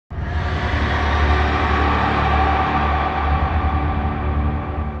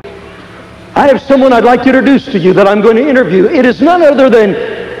I have someone I'd like to introduce to you that I'm going to interview. It is none other than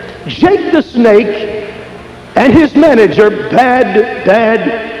Jake the Snake and his manager,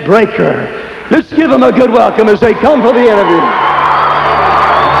 Bad Breaker. Let's give them a good welcome as they come for the interview.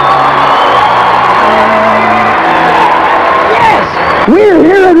 Yes, we're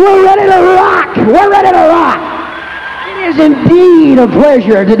here and we're ready to rock. We're ready to rock. It is indeed a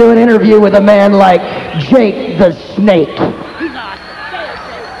pleasure to do an interview with a man like Jake the Snake.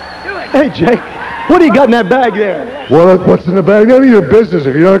 Hey, Jake, what do you got in that bag there? Well, what's in the bag? None of your business.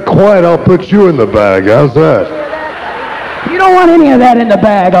 If you're not quiet, I'll put you in the bag. How's that? You don't want any of that in the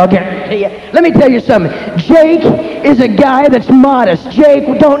bag, I'll guarantee you. Let me tell you something. Jake is a guy that's modest.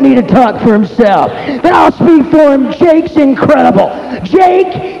 Jake don't need to talk for himself. But I'll speak for him. Jake's incredible.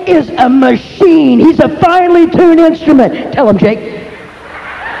 Jake is a machine. He's a finely tuned instrument. Tell him, Jake.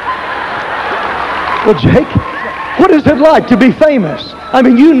 Well, Jake, what is it like to be famous? I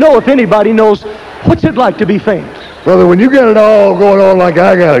mean, you know if anybody knows, what's it like to be famous? Brother, when you got it all going on like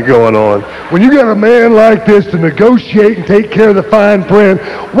I got it going on, when you got a man like this to negotiate and take care of the fine print,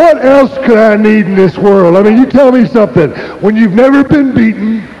 what else could I need in this world? I mean, you tell me something. When you've never been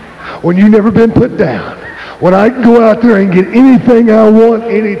beaten, when you've never been put down, when I can go out there and get anything I want,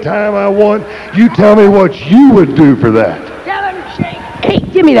 anytime I want, you tell me what you would do for that. Tell him, Jake. Hey,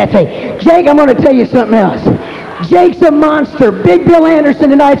 give me that thing. Jake, I'm going to tell you something else. Jake's a monster. Big Bill Anderson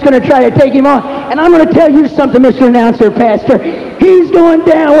tonight's going to try to take him on. And I'm going to tell you something, Mr. Announcer, Pastor. He's going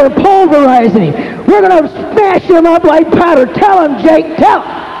down. We're pulverizing him. We're going to smash him up like powder. Tell him, Jake. Tell him.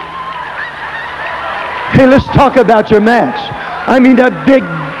 Hey, let's talk about your match. I mean, that big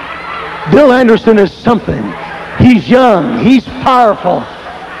Bill Anderson is something. He's young. He's powerful.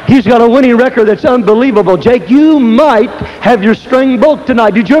 He's got a winning record that's unbelievable. Jake, you might have your string broke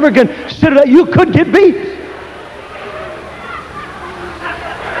tonight. Did you ever consider that you could get beat?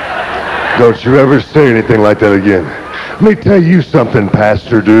 Don't you ever say anything like that again. Let me tell you something,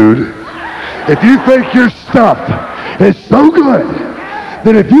 Pastor Dude. If you think your stuff is so good,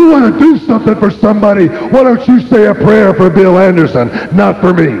 then if you want to do something for somebody, why don't you say a prayer for Bill Anderson, not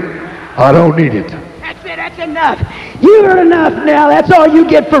for me? I don't need it. That's it. That's enough. You heard enough now. That's all you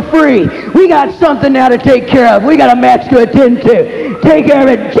get for free. We got something now to take care of. We got a match to attend to. Take care of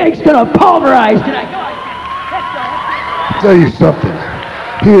it. Jake's going to pulverize tonight. I'll tell you something.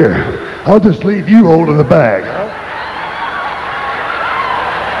 Here. I'll just leave you holding the bag.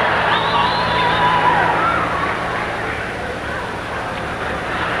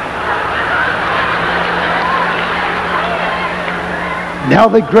 Now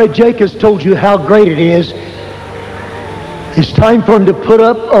that great Jake has told you how great it is, it's time for him to put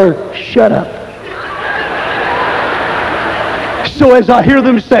up or shut up. So as I hear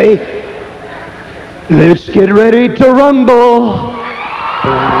them say, let's get ready to rumble.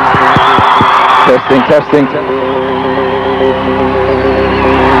 Testing.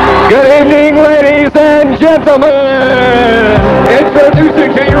 Good evening, ladies and gentlemen.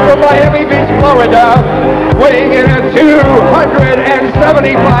 Introducing to you from Miami Beach, Florida, weighing in at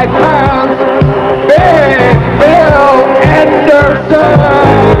 275 pounds, Big Bill Anderson.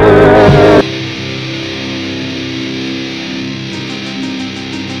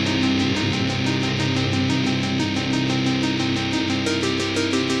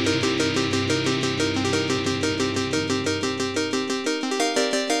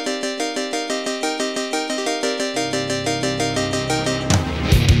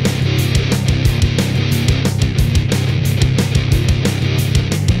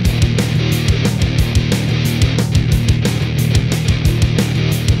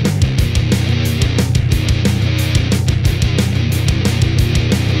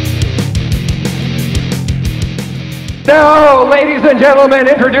 Now, ladies and gentlemen,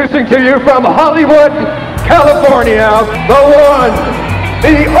 introducing to you from Hollywood, California, the one,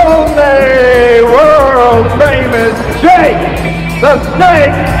 the only world famous Jake the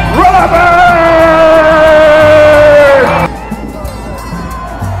Snake Roberts!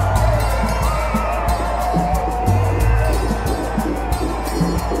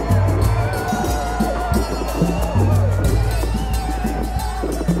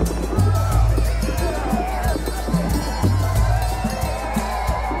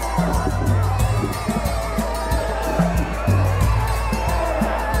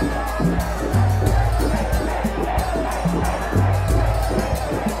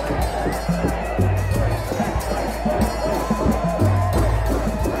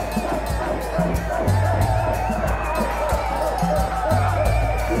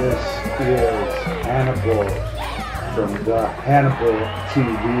 This is Hannibal from the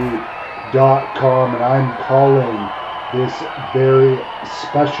HannibalTV.com, and I'm calling this very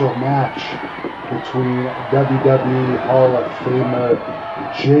special match between WWE Hall of Famer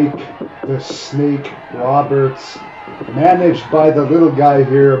Jake the Snake Roberts, managed by the little guy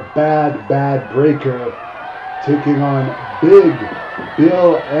here, Bad Breaker, taking on Big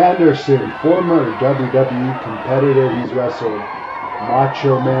Bill Anderson, former WWE competitor. He's wrestled.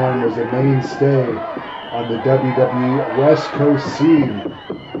 Macho Man was a mainstay on the WWE West Coast scene,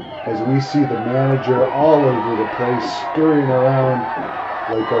 as we see the manager all over the place, scurrying around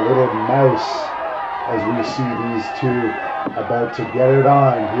like a little mouse, as we see these two about to get it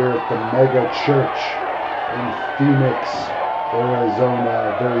on here at the Mega Church in Phoenix,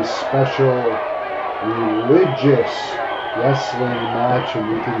 Arizona. Very special, religious wrestling match, and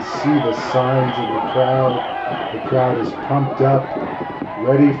you can see the signs of the crowd. The crowd is pumped up,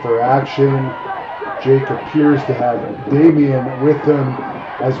 ready for action. Jake appears to have Damien with him,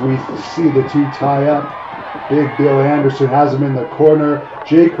 as we see the two tie up. Big Bill Anderson has him in the corner.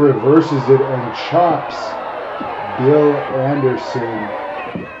 Jake reverses it and chops Bill Anderson.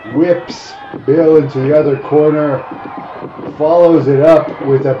 Whips Bill into the other corner. Follows it up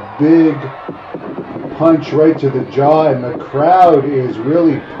with a big punch right to the jaw, and the crowd is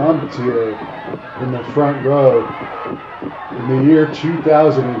really pumped here in the front row. In the year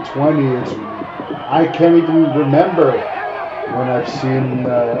 2020, I can't even remember when I've seen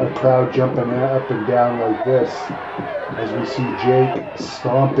a crowd jumping up and down like this, as we see Jake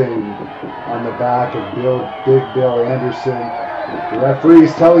stomping on the back of Big Bill Anderson. The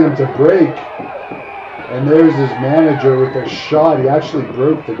referee's telling him to break, and there's his manager with a shot. He actually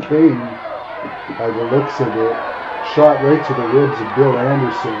broke the cane by the looks of it. Shot right to the ribs of Bill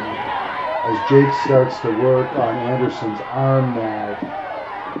Anderson, as Jake starts to work on Anderson's arm now.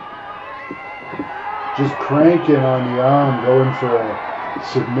 Just cranking on the arm, going for a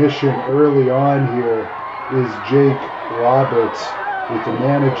submission early on here is Jake Roberts with the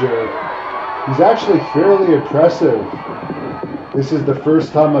manager. He's actually fairly impressive. This is the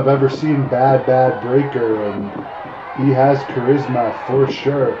first time I've ever seen Bad Breaker, and he has charisma for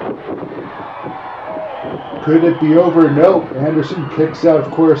sure. Could it be over? No. Anderson kicks out.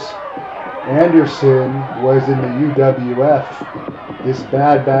 Of course, Anderson was in the UWF. This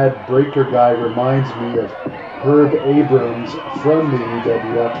Bad Breaker guy reminds me of Herb Abrams from the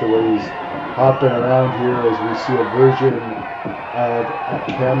UWF, the way he's hopping around here, as we see a version of a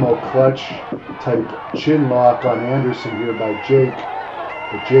camel clutch type chin lock on Anderson here by Jake.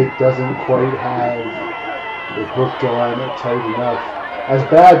 But Jake doesn't quite have it hooked on tight enough, as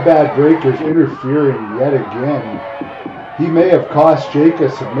Bad Breaker's interfering yet again. He may have cost Jake a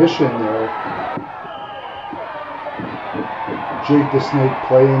submission there. Jake the Snake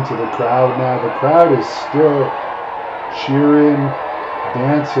playing to the crowd now. The crowd is still cheering,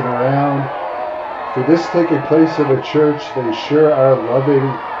 dancing around. For this taking place at a church, they sure are loving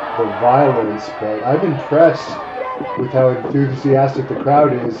the violence, but I'm impressed with how enthusiastic the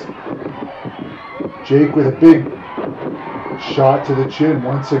crowd is. Jake with a big shot to the chin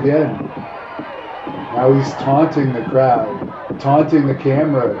once again. Now he's taunting the crowd, taunting the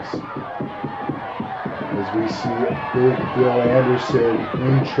cameras, as we see Big Bill Anderson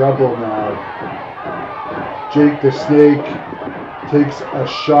in trouble now. Jake the Snake takes a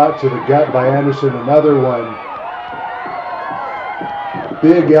shot to the gut by Anderson, another one.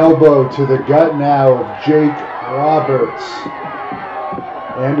 Big elbow to the gut now of Jake Roberts.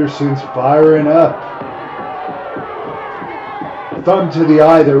 Anderson's firing up. Thumb to the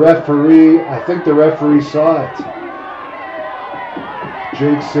eye, the referee. I think the referee saw it.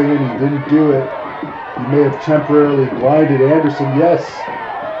 Jake saying he didn't do it. He may have temporarily blinded Anderson. Yes,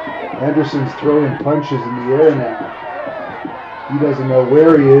 Anderson's throwing punches in the air now. He doesn't know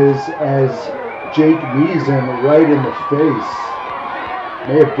where he is, as Jake knees him right in the face.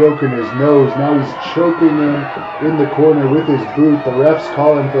 May have broken his nose. Now he's choking him in the corner with his boot. The ref's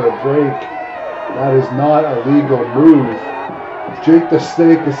calling for a break. That is not a legal move. Jake the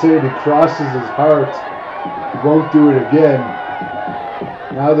Snake is saying he crosses his heart. He won't do it again.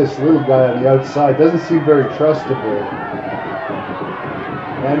 Now this little guy on the outside doesn't seem very trustable.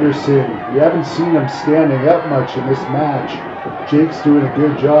 Anderson, we haven't seen him standing up much in this match. Jake's doing a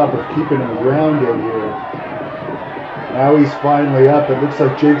good job of keeping him grounded here. Now he's finally up. It looks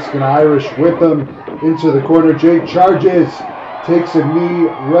like Jake's going to Irish whip him into the corner. Jake charges, takes a knee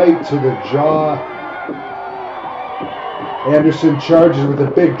right to the jaw. Anderson charges with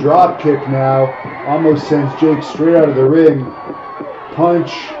a big drop kick now. Almost sends Jake straight out of the ring.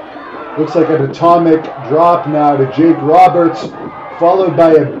 Punch. Looks like an atomic drop now to Jake Roberts, followed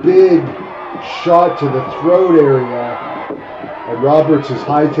by a big shot to the throat area. And Roberts is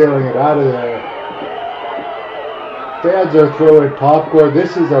hightailing it out of there. Fans are throwing popcorn.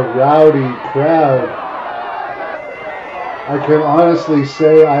 This is a rowdy crowd. I can honestly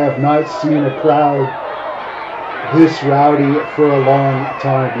say I have not seen a crowd this rowdy for a long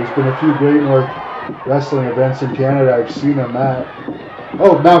time. There's been a few Great North wrestling events in Canada I've seen them at.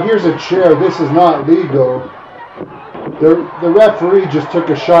 Oh, now here's a chair. This is not legal. The referee just took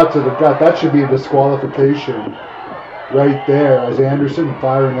a shot to the gut. That should be a disqualification right there, as Anderson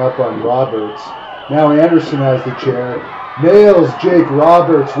firing up on Roberts. Now Anderson has the chair. Nails Jake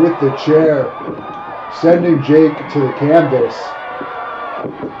Roberts with the chair, sending Jake to the canvas.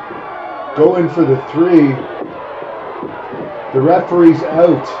 Going for the 3. The referee's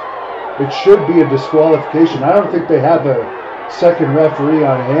out. It should be a disqualification. I don't think they have a second referee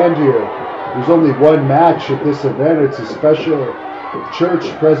on hand here. There's only one match at this event. It's a special church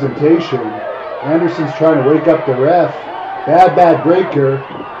presentation. Anderson's trying to wake up the ref. Bad Breaker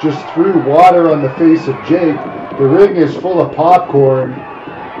just threw water on the face of Jake. The ring is full of popcorn.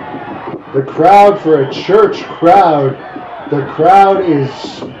 The crowd, for a church crowd, the crowd is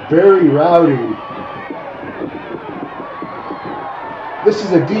very rowdy. This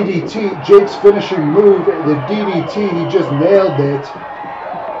is a DDT. Jake's finishing move, the DDT, he just nailed it.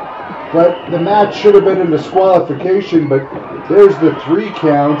 But the match should have been a disqualification, but there's the 3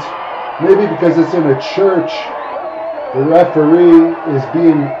 count. Maybe because it's in a church, the referee is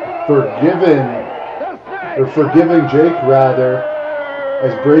being forgiven, or forgiving Jake rather,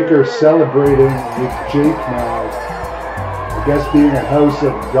 as Breaker's celebrating with Jake now. I guess being a house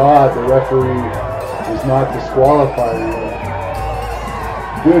of God, the referee is not disqualifying him.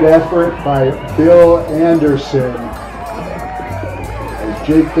 Good effort by Bill Anderson. As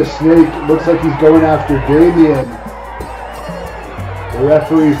Jake the Snake looks like he's going after Damien. The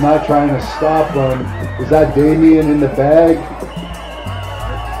referee's not trying to stop him. Is that Damien in the bag?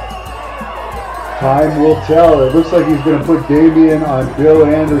 Time will tell. It looks like he's going to put Damien on Bill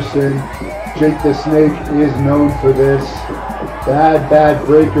Anderson. Jake the Snake is known for this. Bad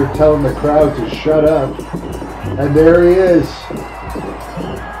Breaker telling the crowd to shut up. And there he is.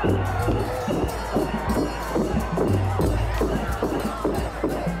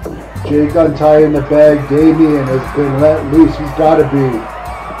 Jake untying the bag. Damien has been let loose. He's got to be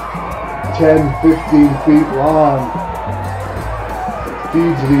 10-15 feet long.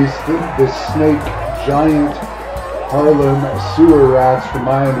 Feeds this snake giant Harlem sewer rats, from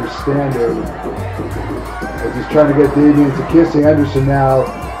my understanding. As he's trying to get Damien to kiss Anderson now.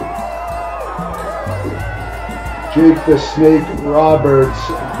 Jake the Snake Roberts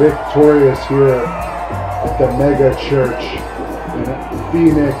victorious here at the Mega Church in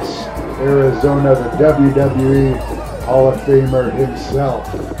Phoenix, Arizona, the WWE Hall of Famer himself.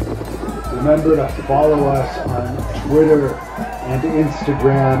 Remember to follow us on Twitter and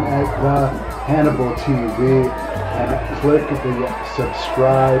Instagram at the Hannibal TV, and click the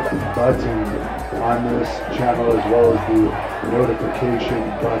subscribe button on this channel, as well as the notification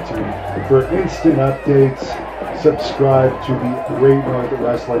button for instant updates. Subscribe to the Great North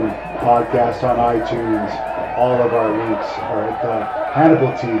Wrestling Podcast on iTunes. All of our links are at the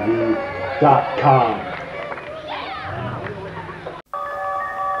HannibalTV.com.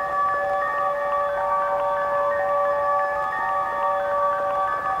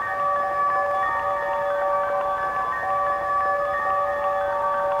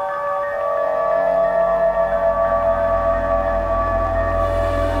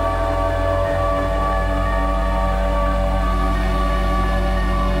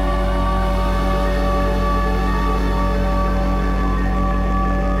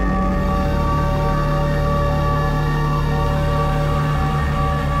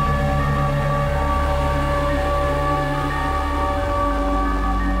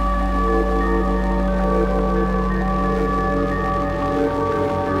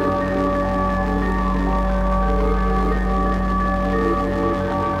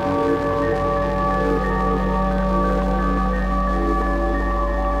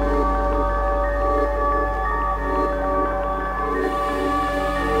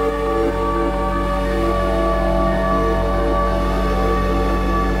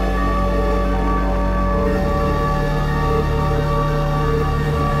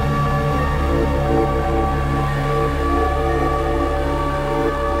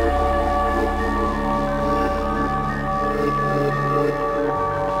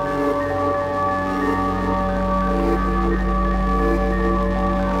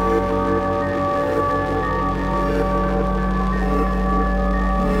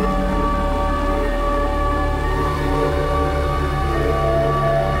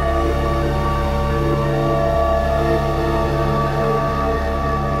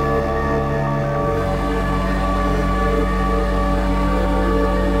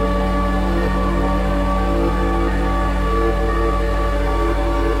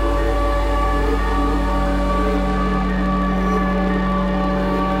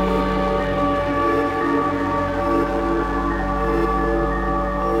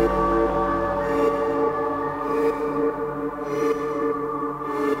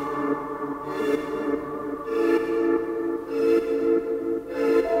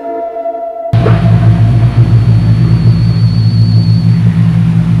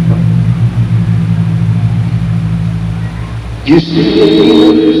 You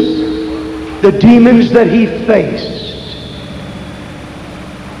see the demons that he faced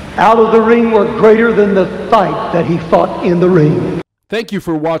out of the ring were greater than the fight that he fought in the ring. Thank you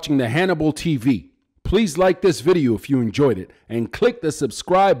for watching the Hannibal TV. Please like this video if you enjoyed it and click the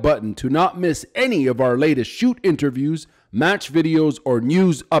subscribe button to not miss any of our latest shoot interviews, match videos, or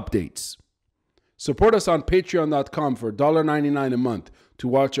news updates. Support us on patreon.com for $1.99 a month to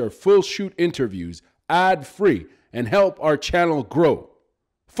watch our full shoot interviews ad-free and help our channel grow.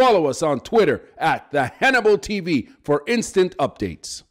 Follow us on Twitter at the Hannibal TV for instant updates.